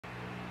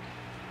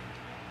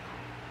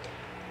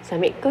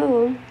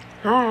Assalamualaikum.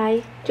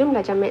 Hai, jom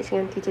belajar Maths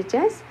dengan teacher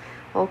Jazz.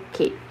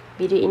 Okey,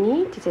 video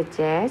ini teacher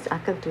Jazz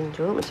akan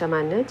tunjuk macam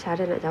mana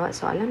cara nak jawab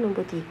soalan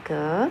nombor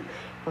 3.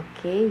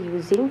 Okey,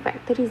 using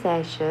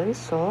factorization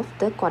solve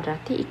the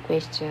quadratic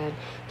equation.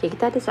 Okey,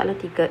 kita ada soalan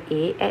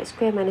 3A, x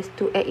square minus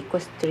 2x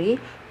equals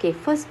 3. Okey,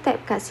 first step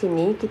kat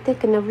sini kita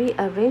kena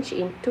rearrange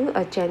into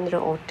a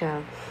general order.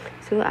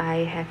 So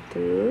I have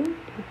to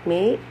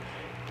make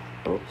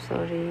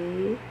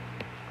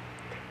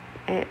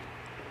x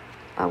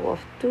power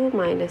of 2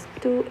 minus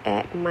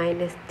 2x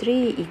minus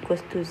 3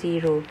 equals to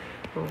 0.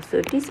 So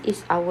this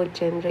is our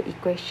general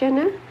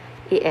equation.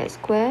 Ax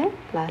square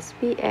plus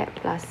bx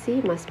plus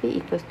c must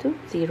be equals to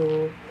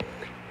 0.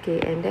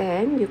 Okay, and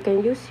then you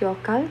can use your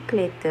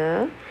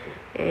calculator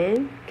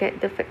and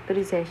get the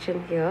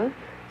factorization here.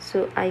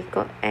 So I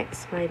got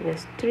x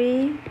minus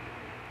 3,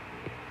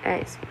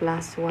 x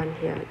plus 1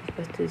 here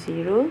equals to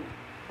 0.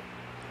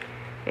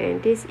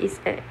 And this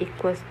is x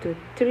equals to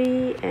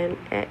 3 and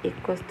x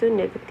equals to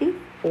negative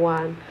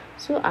 1.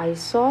 So I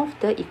solve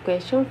the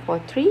equation for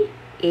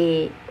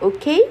 3a.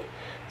 Okay.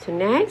 So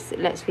next,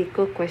 let's we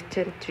go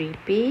question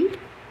 3b.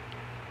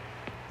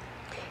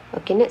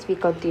 Okay, next we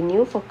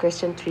continue for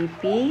question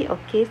 3b.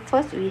 Okay,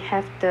 first we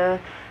have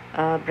the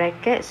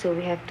bracket. So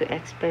we have to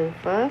expand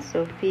first.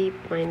 So p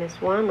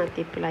minus 1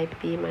 multiply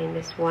p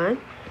minus 1.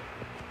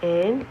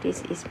 And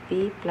this is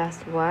p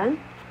plus 1.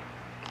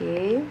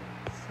 Okay,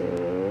 so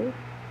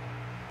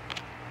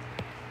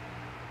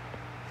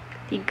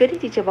 3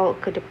 ni teacher bawa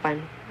ke depan.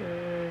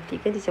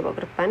 3 teacher bawa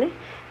ke depan.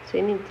 So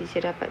ini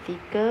teacher dapat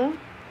 3.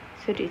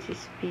 So this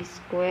is p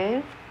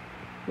square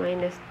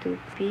minus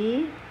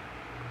 2p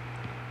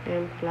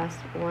and plus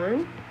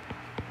 1.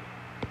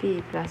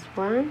 p plus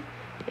 1.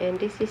 And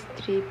this is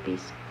 3p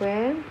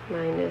square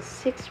minus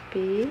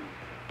 6p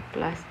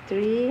plus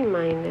 3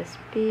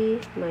 minus p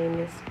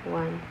minus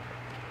 1.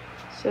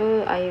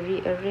 So I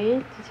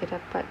rearrange. Teacher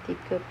dapat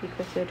 3p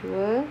kuasa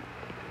 2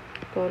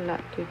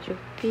 tolak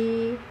 7p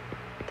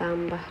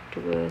tambah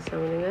 2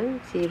 sama dengan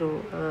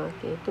 0.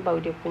 Okay, itu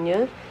baru dia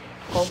punya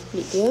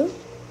complete dia.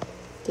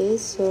 Okay,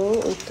 so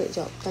untuk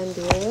jawapan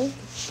dia,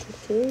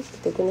 okay,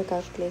 kita guna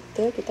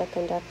calculator, kita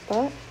akan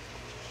dapat,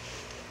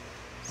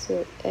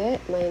 so x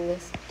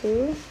minus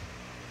 2,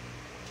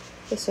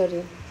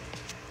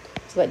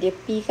 sebab dia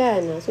p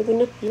kan, so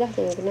guna p lah,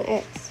 jangan guna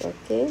x.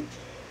 Okay,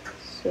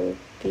 so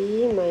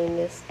p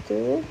minus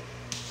 2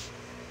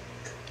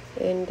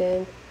 and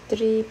then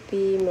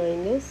 3p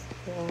minus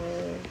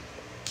 1.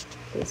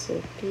 Okay, so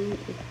p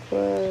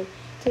equal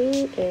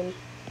 2 and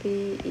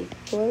p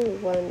equal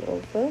 1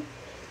 over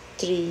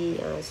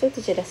 3. So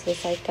teacher dah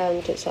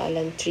selesaikan untuk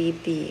soalan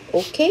 3b.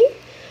 Okay.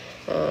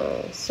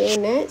 So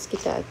next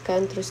kita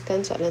akan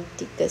teruskan soalan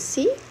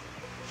 3c.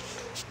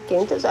 Okay,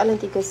 untuk soalan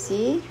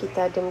 3c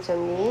kita ada macam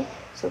ni.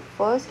 So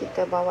first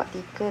kita bawa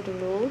 3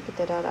 dulu.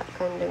 Kita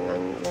darabkan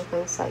dengan left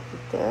hand side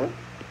kita.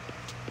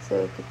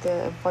 So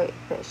kita avoid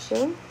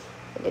fraction.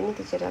 Dan ni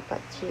teacher dapat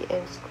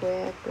 3m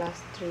square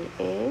plus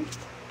 3m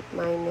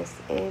minus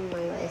m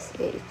minus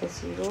a equals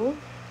 0.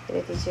 Jadi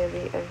teacher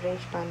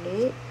rearrange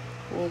balik.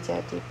 Ini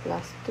jadi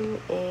plus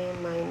 2m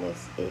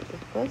minus a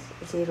equals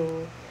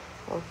 0.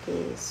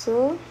 Okay,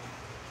 so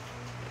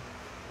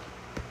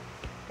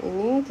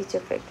ini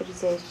teacher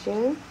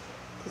factorization.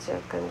 Teacher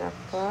akan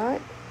dapat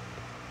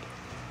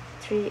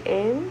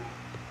 3m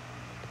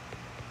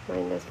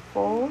minus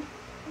 4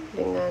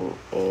 dengan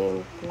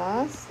m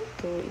plus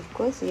 2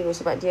 equals 0.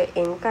 Sebab dia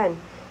m kan,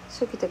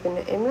 so kita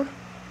guna m lah.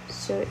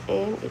 So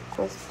m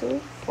equals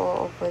to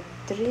 4 over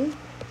 3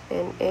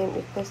 and m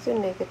equals to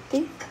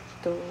negative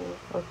 2.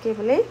 Okay,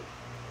 boleh?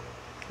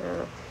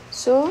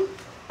 So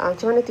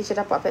macam mana teacher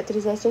dapat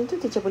factorization tu?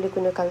 Teacher boleh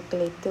guna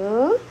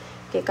calculator.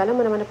 Okay, kalau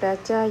mana-mana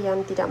pelajar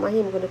yang tidak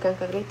mahir menggunakan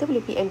calculator,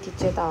 boleh PM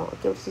teacher tau.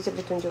 Okay, teacher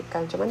boleh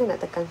tunjukkan macam mana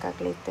nak tekan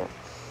calculator.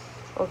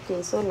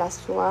 Okay, so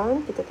last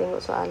one, kita tengok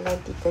soalan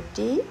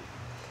 3D.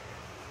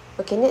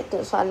 Okay, next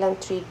untuk soalan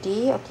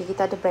 3D. Okay,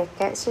 kita ada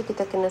bracket. So,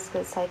 kita kena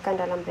selesaikan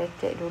dalam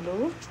bracket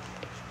dulu.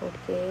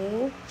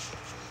 Okay.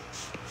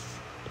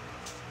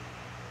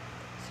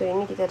 So,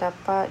 ini kita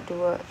dapat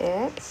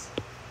 2x.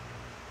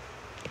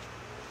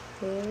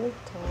 Okay,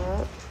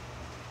 tak.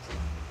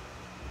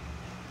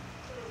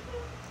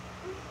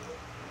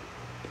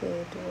 Okay,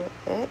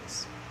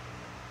 2x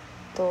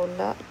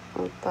tolak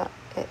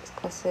 4x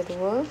kuasa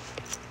 2.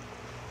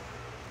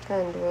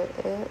 Kan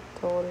 2x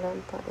tolak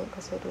 4x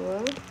kuasa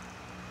 2.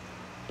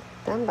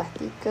 Tambah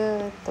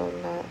 3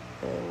 tolak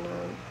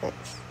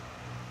 6x.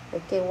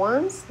 Okay,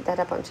 once dah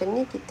dapat macam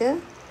ni, kita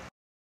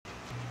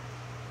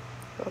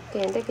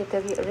okay, and then kita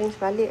rearrange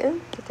balik.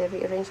 Kita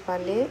rearrange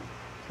balik.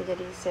 So,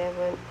 jadi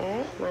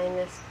 7x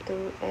minus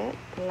 2x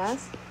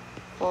plus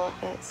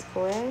 4x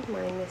square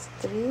minus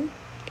 3.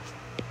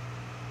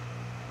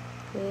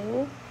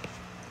 Okay.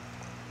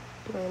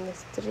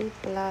 Minus 3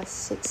 plus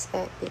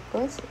 6x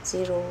equals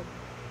 0.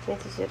 Ni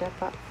teacher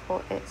dapat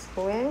 4x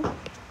square.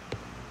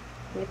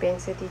 Ni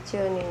pensel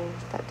teacher ni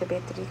tak ada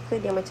bateri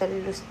ke, dia macam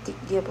loose stick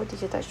dia pun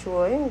teacher tak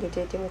sure.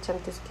 Dia macam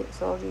tu sikit,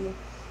 sorry.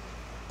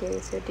 Okay,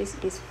 so this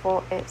is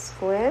 4x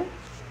square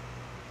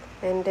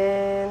and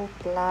then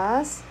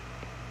plus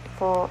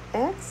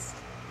 4x,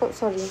 oh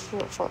sorry,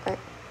 not 4x,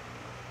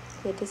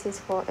 okay, this is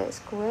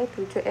 4x square,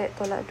 7x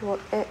tolak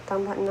 2x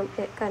tambah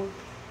 6x kan,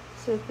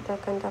 so kita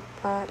akan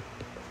dapat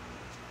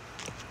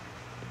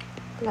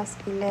plus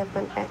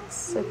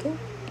 11x, okay,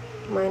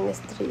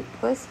 minus 3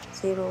 equals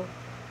 0.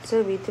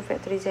 So we do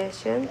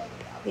factorization,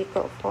 we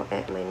got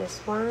 4x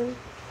minus 1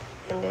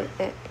 and then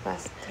x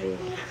plus 3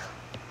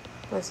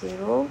 equals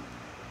 0.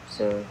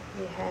 So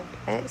we have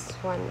x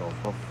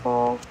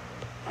 1/4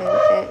 and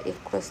x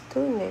equals to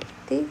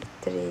negative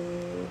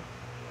 3.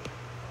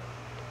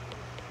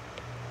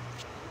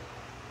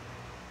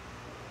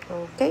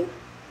 Okay,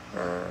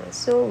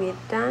 so we're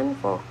done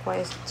for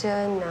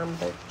question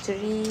number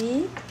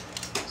 3.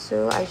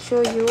 So I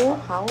show you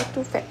how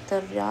to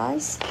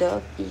factorize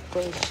the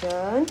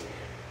equation,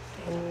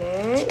 and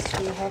next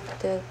we have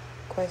the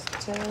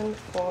question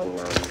for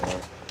number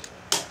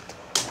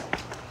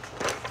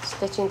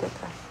sketching the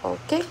graph.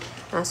 Okay,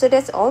 so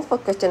that's all for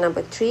question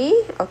number 3.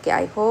 Okay,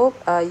 I hope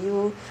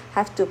you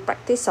have to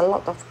practice a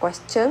lot of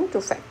questions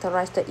to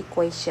factorize the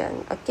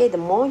equation. Okay, the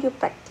more you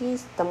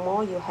practice, the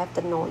more you have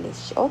the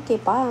knowledge. Okay,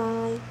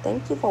 bye.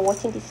 Thank you for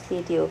watching this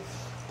video.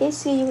 Okay,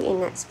 see you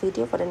in next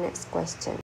video for the next question.